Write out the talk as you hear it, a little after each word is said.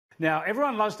Now,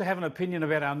 everyone loves to have an opinion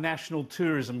about our national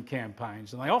tourism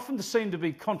campaigns, and they often seem to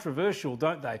be controversial,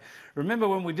 don't they? Remember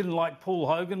when we didn't like Paul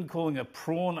Hogan calling a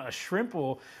prawn a shrimp,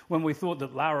 or when we thought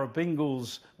that Lara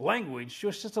Bingle's language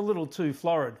was just a little too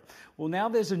florid? Well, now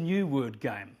there's a new word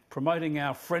game. Promoting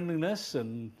our friendliness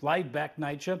and laid-back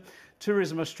nature,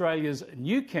 Tourism Australia's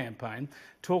new campaign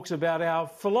talks about our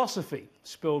philosophy,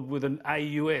 spelled with an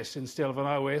AUS instead of an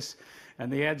OS,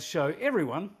 and the ads show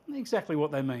everyone exactly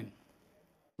what they mean.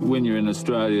 When you're in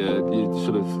Australia, you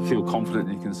sort of feel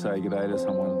confident you can say good day to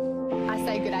someone. I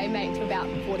say good day, mate, to about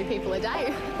 40 people a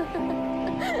day.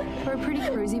 We're a pretty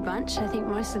cruisy bunch, I think,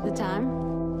 most of the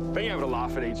time. Being able to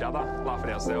laugh at each other, laugh at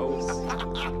ourselves.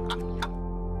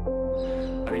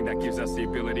 I think that gives us the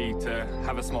ability to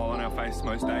have a smile on our face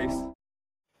most days.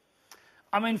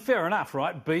 I mean, fair enough,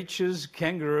 right? Beaches,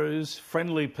 kangaroos,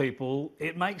 friendly people.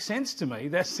 It makes sense to me.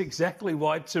 That's exactly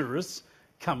why tourists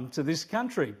come to this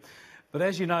country. But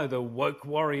as you know, the woke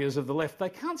warriors of the left, they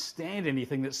can't stand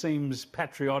anything that seems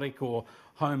patriotic or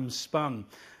homespun.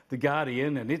 The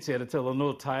Guardian and its editor,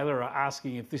 Lenore Taylor, are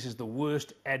asking if this is the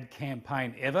worst ad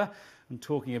campaign ever and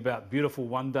talking about beautiful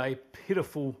one day,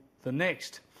 pitiful the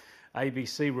next.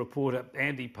 ABC reporter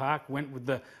Andy Park went with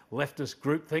the leftist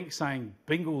groupthink, saying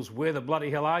Bingle's "Where the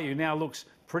bloody hell are you?" now looks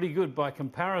pretty good by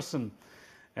comparison.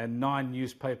 And Nine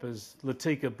newspapers'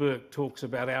 Latika Burke talks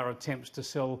about our attempts to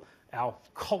sell our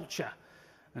culture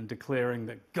and declaring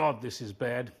that, God, this is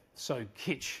bad, so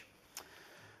kitsch.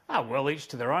 Ah, well, each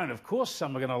to their own, of course.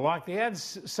 Some are going to like the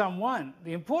ads, some won't.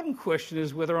 The important question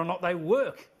is whether or not they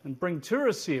work and bring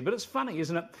tourists here. But it's funny,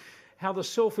 isn't it, how the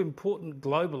self-important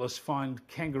globalists find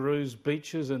kangaroos,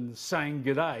 beaches and saying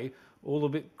g'day all a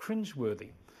bit cringeworthy.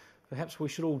 Perhaps we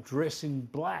should all dress in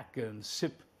black and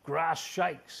sip grass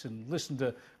shakes and listen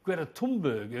to Greta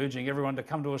Thunberg urging everyone to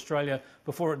come to Australia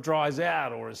before it dries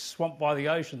out or is swamped by the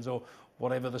oceans or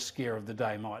whatever the scare of the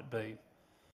day might be.